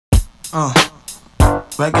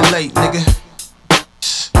Regulate, nigga.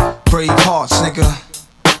 Brave hearts, nigga.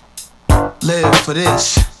 Live for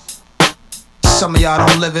this. Some of y'all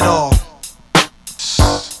don't live at all.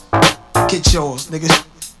 Get yours, nigga.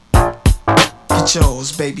 Get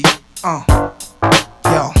yours, baby.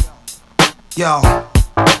 Yo.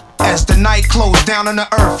 As the night closed down on the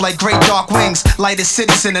earth like great dark wings, lighted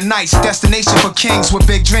cities in the nights, destination for kings with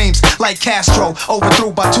big dreams. Like Castro,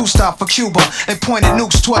 overthrew by two-stop for Cuba and pointed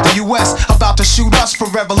nukes toward the US, about to shoot us for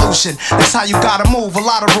revolution. That's how you gotta move, a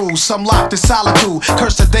lot of rules, some locked in solitude,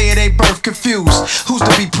 curse the day of their birth confused. Who's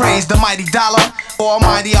to be praised, the mighty dollar or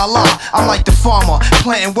almighty Allah? I'm like the farmer,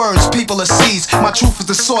 planting words, people are seeds. My truth is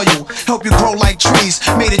the soil, help you grow like trees.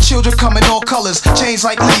 Made the children come in all colors, change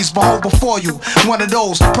like leaves, behold before you. One of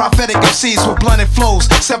those prophetic MCs with blunted flows,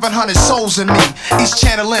 700 souls in me, each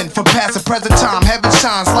channeling from past to present time. Heaven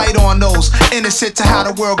shines light on those innocent to how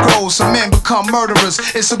the world grows. Some men become murderers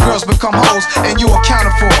and some girls become hoes, and you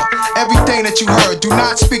accounted for everything that you heard. Do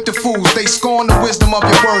not speak to fools, they scorn the wisdom of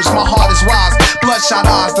your words. My heart is wise, bloodshot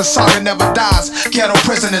eyes, the saga never dies. Ghetto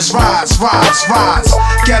prisoners rise, rise, rise.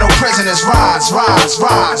 Ghetto prisoners rise, rise,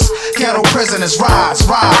 rise. Ghetto prisoners rise,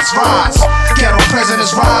 rise, rise. Ghetto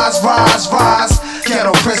prisoners rise, rise, rise.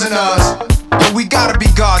 Ghetto prisoners. Yo, we gotta be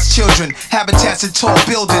God's children. Habitats in tall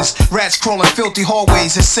buildings, rats crawling filthy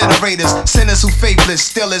hallways, incinerators, sinners who faithless,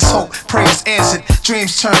 still is hope, prayers answered,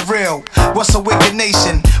 dreams turn real. What's a wicked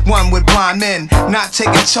nation? One with blind men, not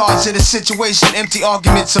taking charge of the situation. Empty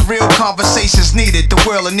arguments and real conversations needed. The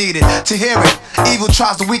world are needed to hear it. Evil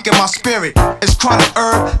tries to weaken my spirit. It's chronic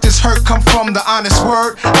herb, this hurt come from the honest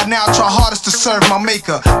word. I now try hardest to serve my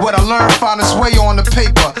maker. What I learned found its way on the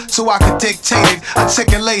paper, so I could dictate it,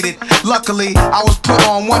 articulate it. Luckily, I was put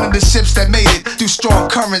on one of the ships that made it through strong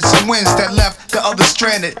currents and winds that left the other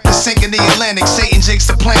stranded. The sink in the Atlantic, Satan jigs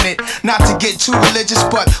the planet. Not to get too religious,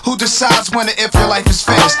 but who decides when and if your life is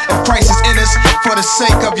finished? If Christ is in us, for the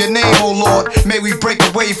sake of your name, oh Lord, may we break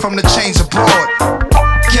away from the chains abroad.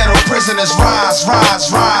 Ghetto prisoners rise, rise,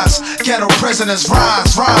 rise. Ghetto prisoners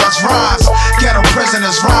rise, rise, rise. Ghetto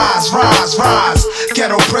prisoners rise, rise, rise.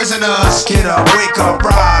 Ghetto prisoners, get up, wake up,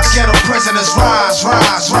 rise. Ghetto prisoners rise,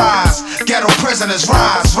 rise, rise. Ghetto prisoners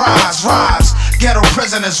rise, rise, rise. Ghetto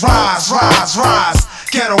prisoners rise, rise, rise.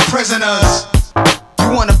 Ghetto prisoners.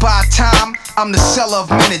 You wanna buy time? I'm the seller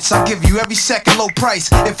of minutes. I give you every second low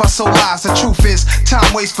price. If I sold lies, the truth is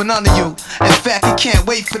time waits for none of you. In fact, you can't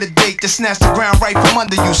wait for the date to snatch the ground right from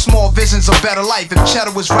under you. Small visions of better life. If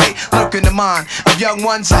cheddar was right, lurk in the mind of young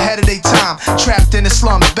ones ahead of their time, trapped in the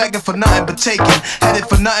slums, begging for nothing but taking, headed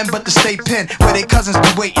for nothing but the state pen where their cousins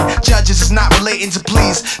be waiting. Judges is not relating to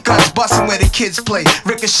please. Guns busting where the kids play,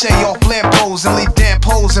 ricochet off lampposts and leave damn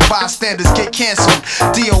poles, and bystanders get canceled.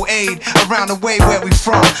 DOA'd around the way where we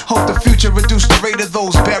from. Hope the future reduce the rate of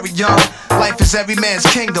those buried young. Life is every man's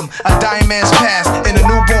kingdom, a dying man's past. And the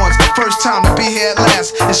newborns, first time to be here at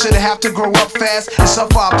last. It shouldn't have to grow up fast and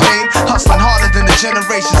suffer our pain. Hustling harder than the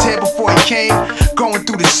generations here before he came. Going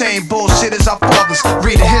through the same bullshit as our fathers.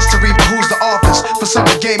 Reading history, but who's the authors? For some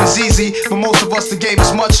the game is easy, for most of us the game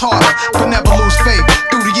is much harder. But never lose faith,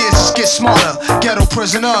 through the years just get smarter. Ghetto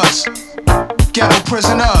prisoners. Ghetto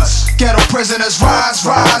prisoners, ghetto prisoners rise,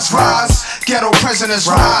 rise, rise. Ghetto prisoners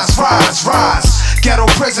rise, rise, rise. Ghetto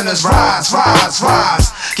prisoners rise, rise,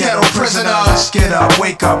 rise. Ghetto prisoners, get up,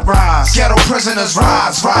 wake up, rise. Ghetto prisoners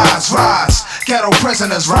rise, rise, rise. Ghetto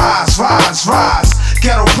prisoners rise, rise, rise.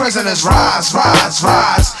 Ghetto prisoners rise, rise,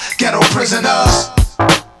 rise. Ghetto prisoners.